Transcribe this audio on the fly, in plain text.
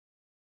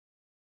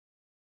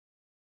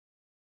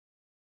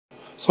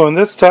So in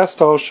this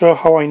test I'll show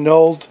how I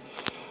nulled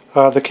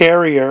the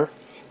carrier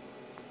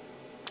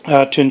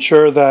to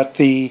ensure that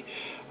the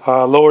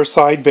lower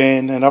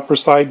sideband and upper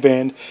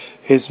sideband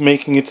is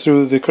making it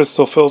through the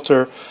crystal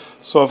filter.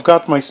 So I've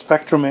got my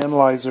spectrum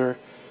analyzer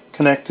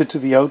connected to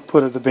the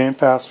output of the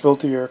bandpass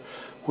filter here,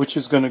 which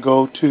is going to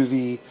go to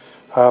the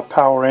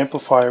power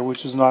amplifier,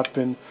 which has not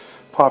been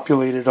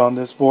populated on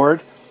this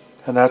board,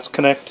 and that's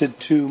connected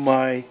to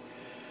my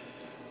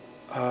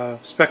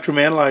spectrum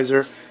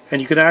analyzer,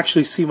 and you can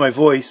actually see my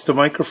voice. The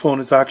microphone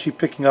is actually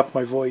picking up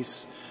my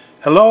voice.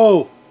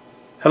 Hello,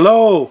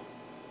 hello,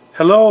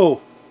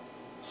 hello.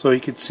 So you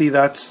can see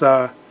that's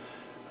my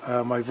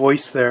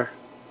voice there.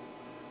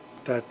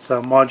 That's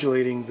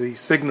modulating the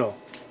signal.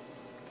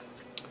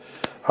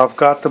 I've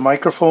got the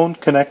microphone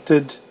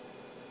connected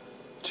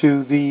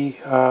to the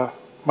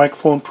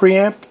microphone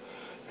preamp,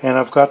 and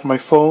I've got my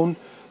phone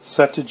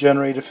set to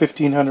generate a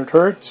 1500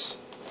 hertz.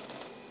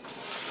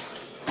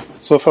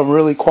 So if I'm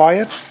really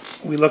quiet,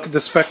 we look at the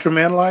spectrum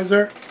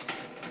analyzer.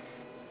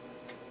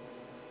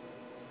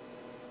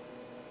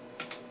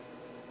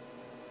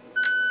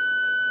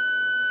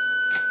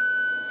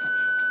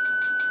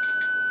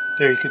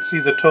 There you can see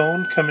the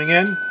tone coming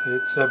in.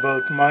 It's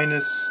about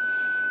minus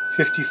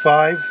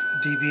 55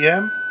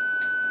 dBm.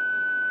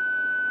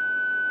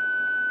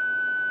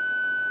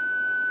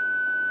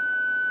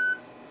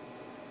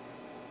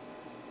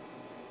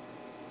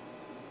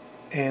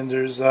 And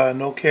there's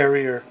no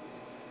carrier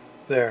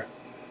there.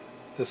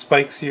 The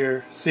spikes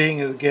you're seeing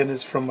again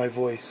is from my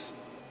voice.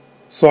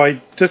 So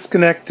I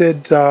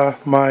disconnected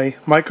my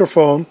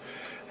microphone,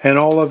 and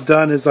all I've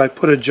done is I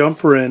put a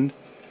jumper in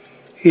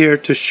here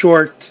to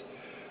short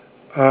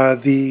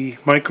the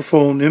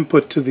microphone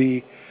input to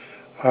the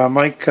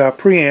mic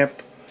preamp,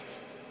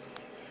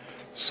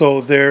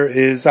 so there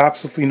is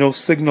absolutely no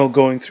signal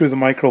going through the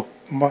mic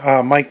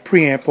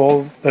preamp.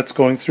 All that's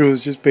going through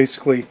is just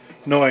basically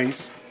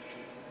noise,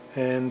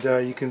 and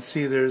you can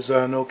see there's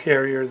no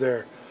carrier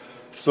there.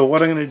 So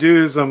what I'm going to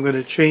do is I'm going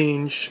to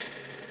change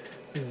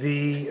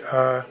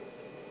the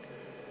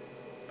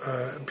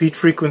beat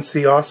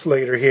frequency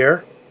oscillator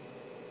here,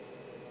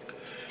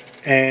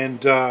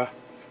 and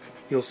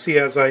you'll see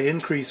as I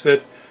increase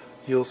it,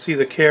 you'll see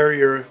the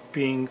carrier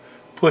being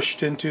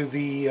pushed into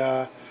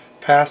the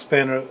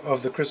passband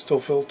of the crystal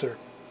filter.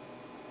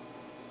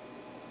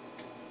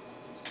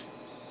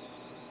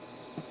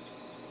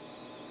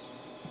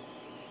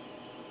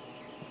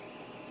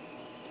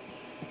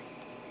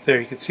 There,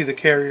 you can see the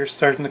carrier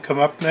starting to come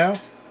up now.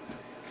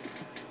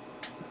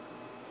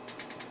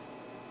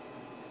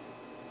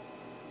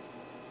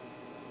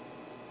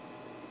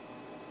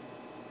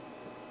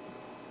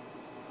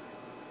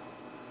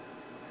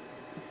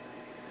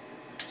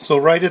 So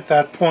right at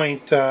that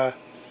point,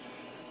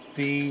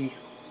 the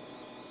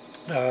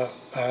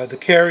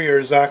carrier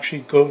is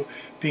actually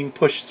being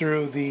pushed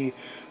through the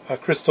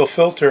crystal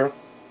filter,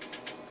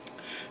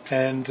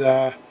 and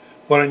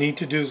what I need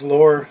to do is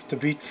lower the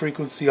beat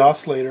frequency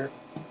oscillator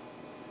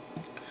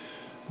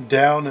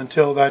down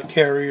until that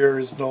carrier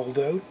is nulled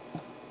out.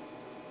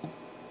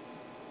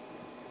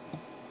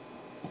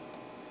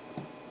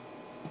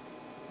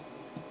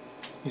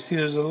 You see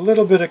there's a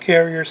little bit of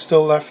carrier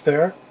still left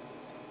there.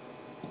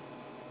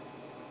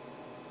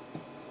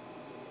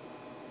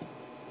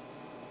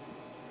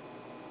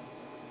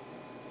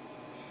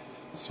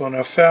 So when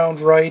I found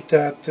right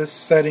at this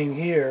setting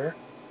here,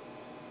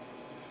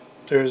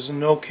 there's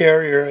no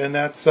carrier, and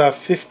that's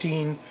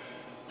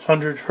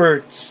 1500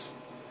 hertz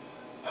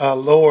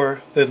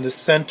lower than the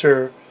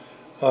center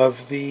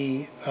of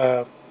the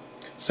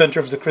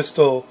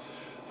crystal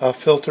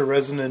filter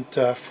resonant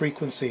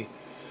frequency.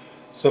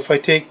 So if I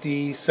take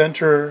the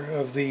center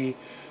of the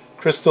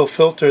crystal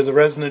filter, the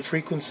resonant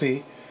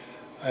frequency,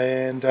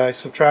 and I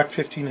subtract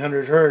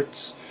 1500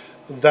 hertz,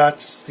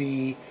 that's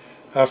the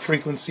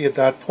frequency at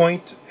that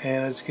point,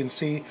 and as you can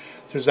see,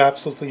 there's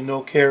absolutely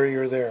no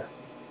carrier there.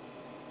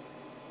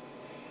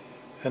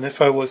 And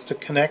if I was to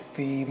connect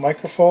the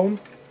microphone,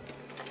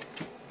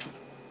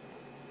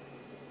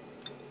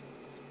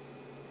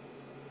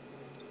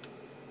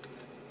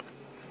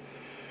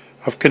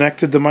 I've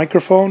connected the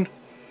microphone,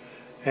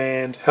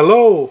 and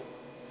hello,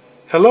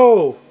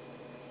 hello,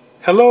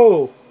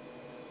 hello,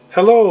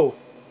 hello.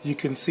 You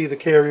can see the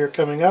carrier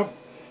coming up,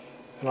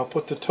 and I'll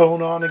put the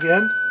tone on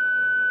again,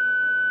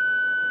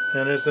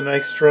 and there's a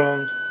nice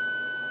strong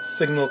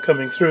signal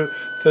coming through.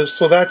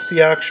 So that's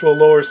the actual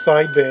lower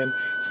sideband.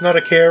 It's not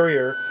a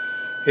carrier,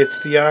 it's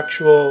the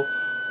actual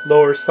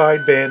lower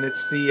sideband.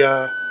 It's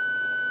the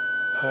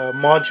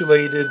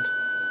modulated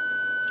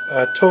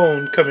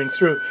tone coming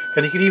through,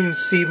 and you can even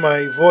see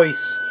my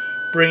voice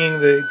bringing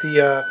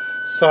the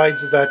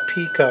sides of that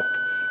peak up,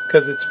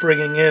 because it's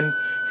bringing in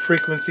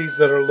frequencies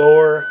that are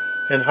lower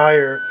and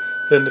higher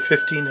than the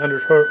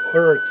 1500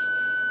 hertz.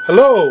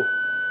 Hello,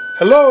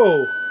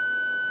 hello.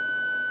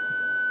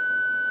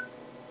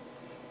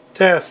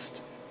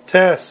 Test,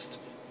 test,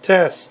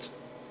 test.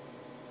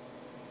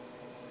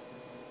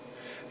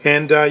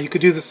 And you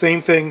could do the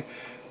same thing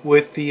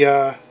with the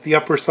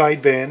upper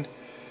sideband.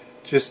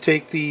 Just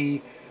take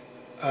the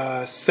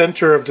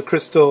center of the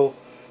crystal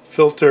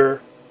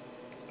filter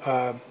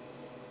a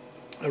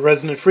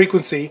resonant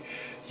frequency,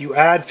 you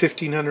add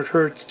 1500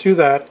 hertz to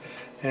that,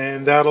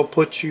 and that'll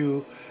put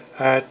you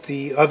at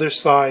the other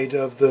side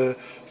of the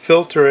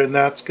filter, and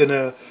that's going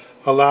to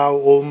allow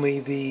only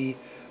the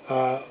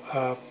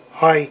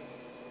high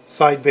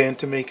sideband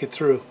to make it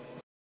through.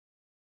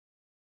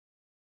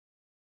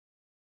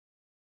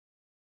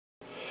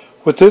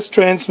 With this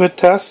transmit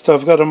test,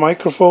 I've got a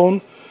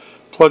microphone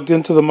plugged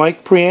into the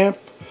mic preamp.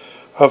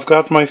 I've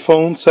got my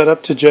phone set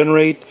up to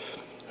generate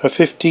a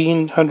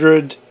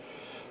 1500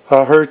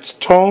 hertz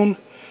tone,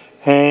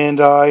 and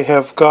I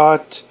have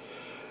got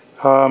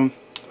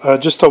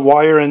just a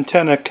wire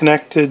antenna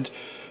connected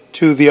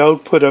to the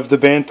output of the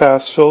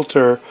bandpass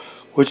filter,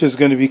 which is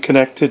going to be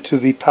connected to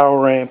the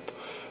power amp,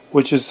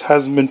 which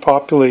hasn't been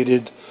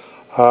populated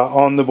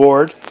on the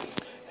board.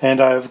 And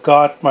I've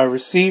got my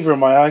receiver,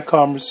 my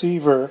ICOM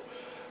receiver,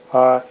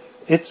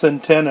 its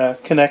antenna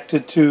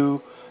connected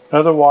to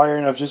another wire,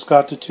 and I've just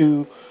got the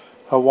two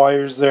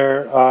wires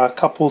there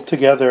coupled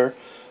together,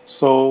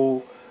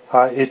 so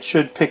it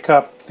should pick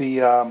up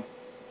the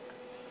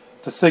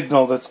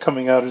signal that's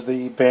coming out of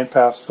the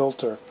bandpass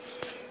filter.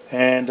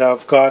 And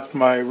I've got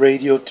my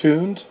radio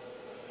tuned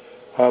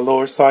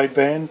lower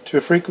sideband to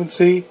a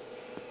frequency,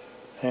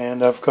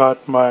 and I've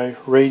got my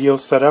radio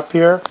set up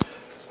here.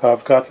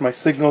 I've got my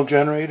signal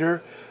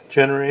generator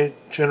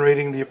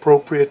generating the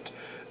appropriate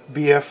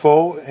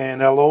BFO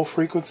and LO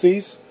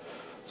frequencies.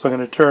 So I'm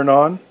going to turn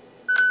on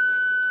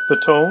the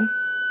tone,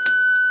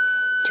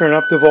 turn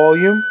up the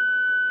volume,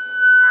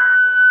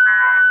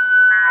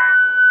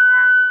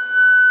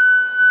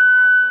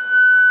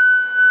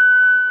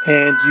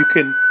 and you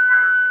can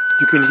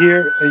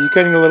hear you're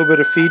getting a little bit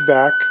of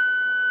feedback,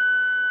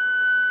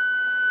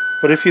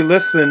 but if you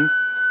listen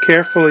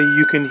carefully,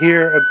 you can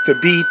hear the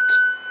beat.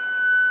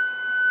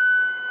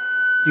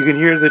 You can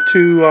hear the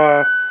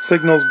two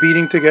signals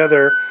beating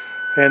together,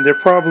 and they're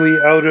probably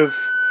out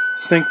of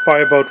sync by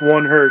about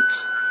 1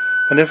 hertz.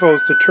 And if I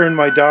was to turn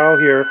my dial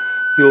here,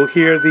 you'll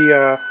hear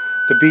the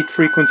beat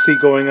frequency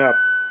going up.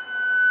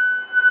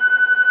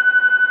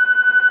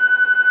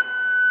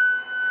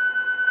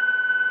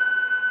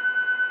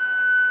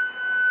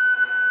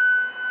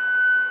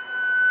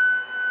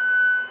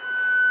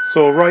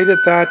 So right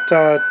at that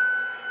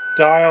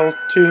dial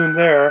tune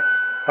there,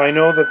 I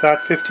know that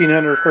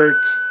 1500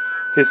 hertz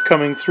is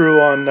coming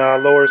through on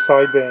lower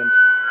sideband.